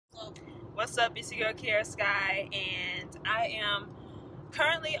What's up? It's your girl Kara Sky, and I am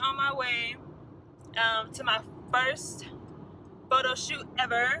currently on my way to my first photo shoot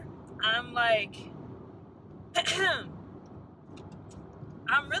ever. I'm like, I'm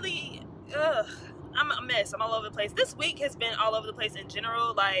really, I'm a mess. I'm all over the place. This week has been all over the place in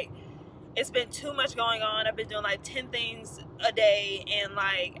general. Like, it's been too much going on. I've been doing like 10 things a day, and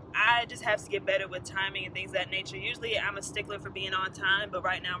like I just have to get better with timing and things of that nature. Usually I'm a stickler for being on time, but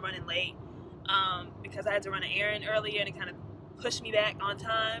right now I'm running late because I had to run an errand earlier and it kind of pushed me back on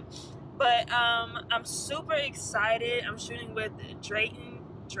time. But I'm super excited. I'm shooting with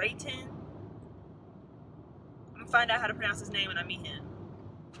Dr8nn. I'm gonna find out how to pronounce his name when I meet him.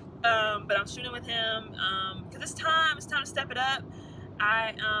 But I'm shooting with him because it's time to step it up.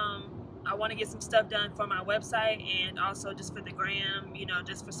 I want to get some stuff done for my website and also just for the gram, you know,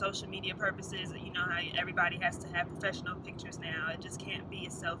 just for social media purposes. You know how everybody has to have professional pictures now. It just can't be a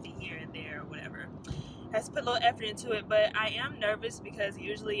selfie here and there or whatever. Has to put a little effort into it, but I am nervous because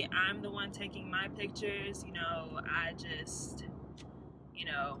usually I'm the one taking my pictures. You know, I just, you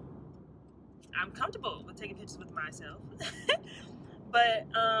know, I'm comfortable with taking pictures with myself. But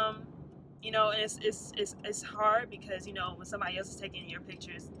you know, it's hard because, you know, when somebody else is taking your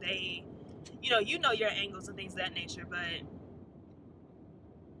pictures, they, you know your angles and things of that nature, but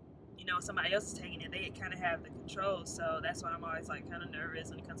you know, somebody else is taking it, they kind of have the control. So that's why I'm always like kind of nervous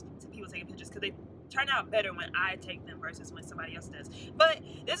when it comes to people taking pictures, because they turn out better when I take them versus when somebody else does. But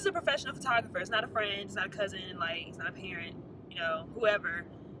this is a professional photographer. It's not a friend, it's not a cousin, like it's not a parent, you know, whoever.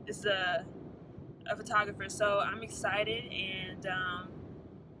 This is a photographer. So I'm excited, and I'm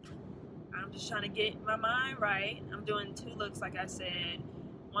just trying to get my mind right. I'm doing 2 looks, like I said.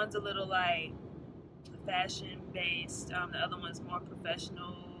 One's a little like fashion based. The other one's more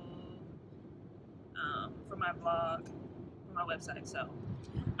professional for my blog, for my website. So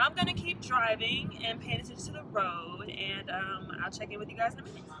I'm gonna keep driving and paying attention to the road, and I'll check in with you guys in a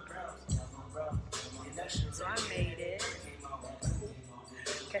minute. So I made it.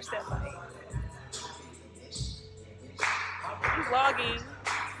 Catch that light. I'm vlogging.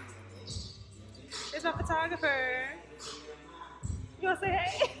 There's my photographer. You wanna say hey?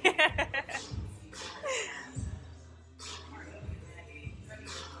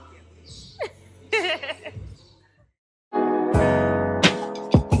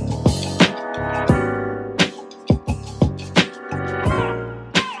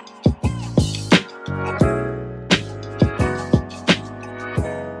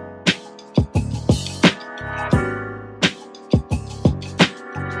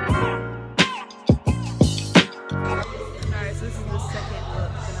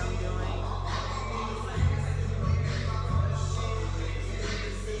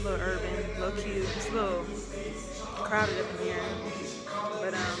 Cute. It's a little crowded up in here,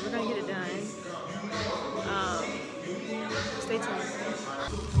 but we're gonna get it done. Stay tuned.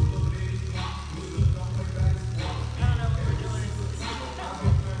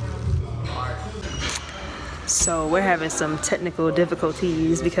 So we're having some technical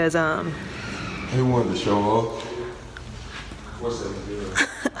difficulties because he wanted to show off.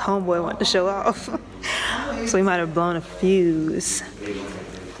 Homeboy wanted to show off, so he might have blown a fuse.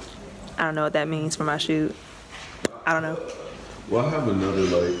 I don't know what that means for my shoot. I don't know. Well, I have another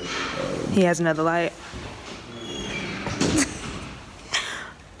light. He has another light.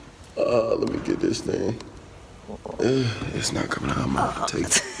 Let me get this thing. It's not coming out. I'm gonna take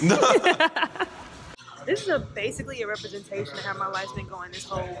it. This is basically a representation of how my life's been going this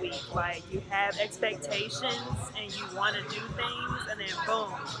whole week. Like, you have expectations and you want to do things, and then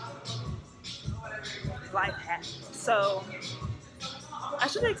boom, life happens. So I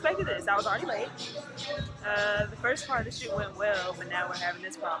should have expected this. I was already late. The first part of the shoot went well, but now we're having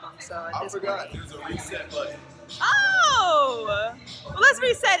this problem. So at this point, there's a reset button. Oh! Well, let's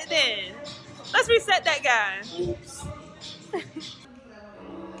reset it then. Let's reset that guy. Oops.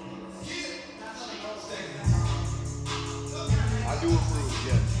 I do approve,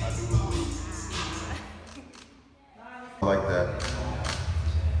 yes. I do approve. I like that.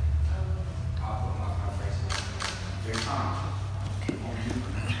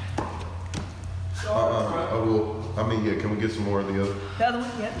 I mean, yeah, can we get some more of the other? The other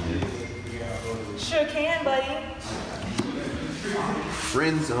one, yep. Yeah. Sure can, buddy.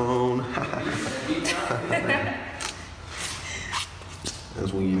 Friend zone.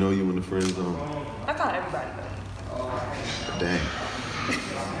 That's when you know you in the friend zone. I call everybody buddy. Dang.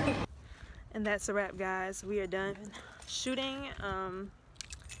 And that's a wrap, guys. We are done shooting.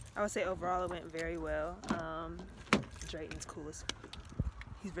 I would say overall it went very well. Dr8nn's coolest.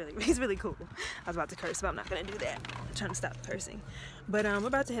 he's really cool. I was about to curse, but I'm not gonna do that. I'm trying to stop cursing. But we're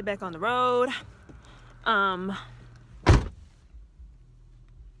about to head back on the road.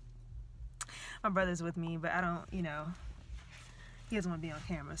 My brother's with me, but I don't, you know, he doesn't want to be on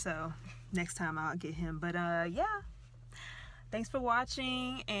camera, so next time I'll get him. But yeah, thanks for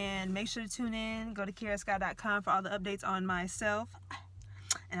watching, and make sure to tune in. Go to KiaraSky.com for all the updates on myself,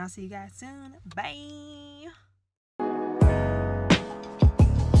 and I'll see you guys soon. Bye.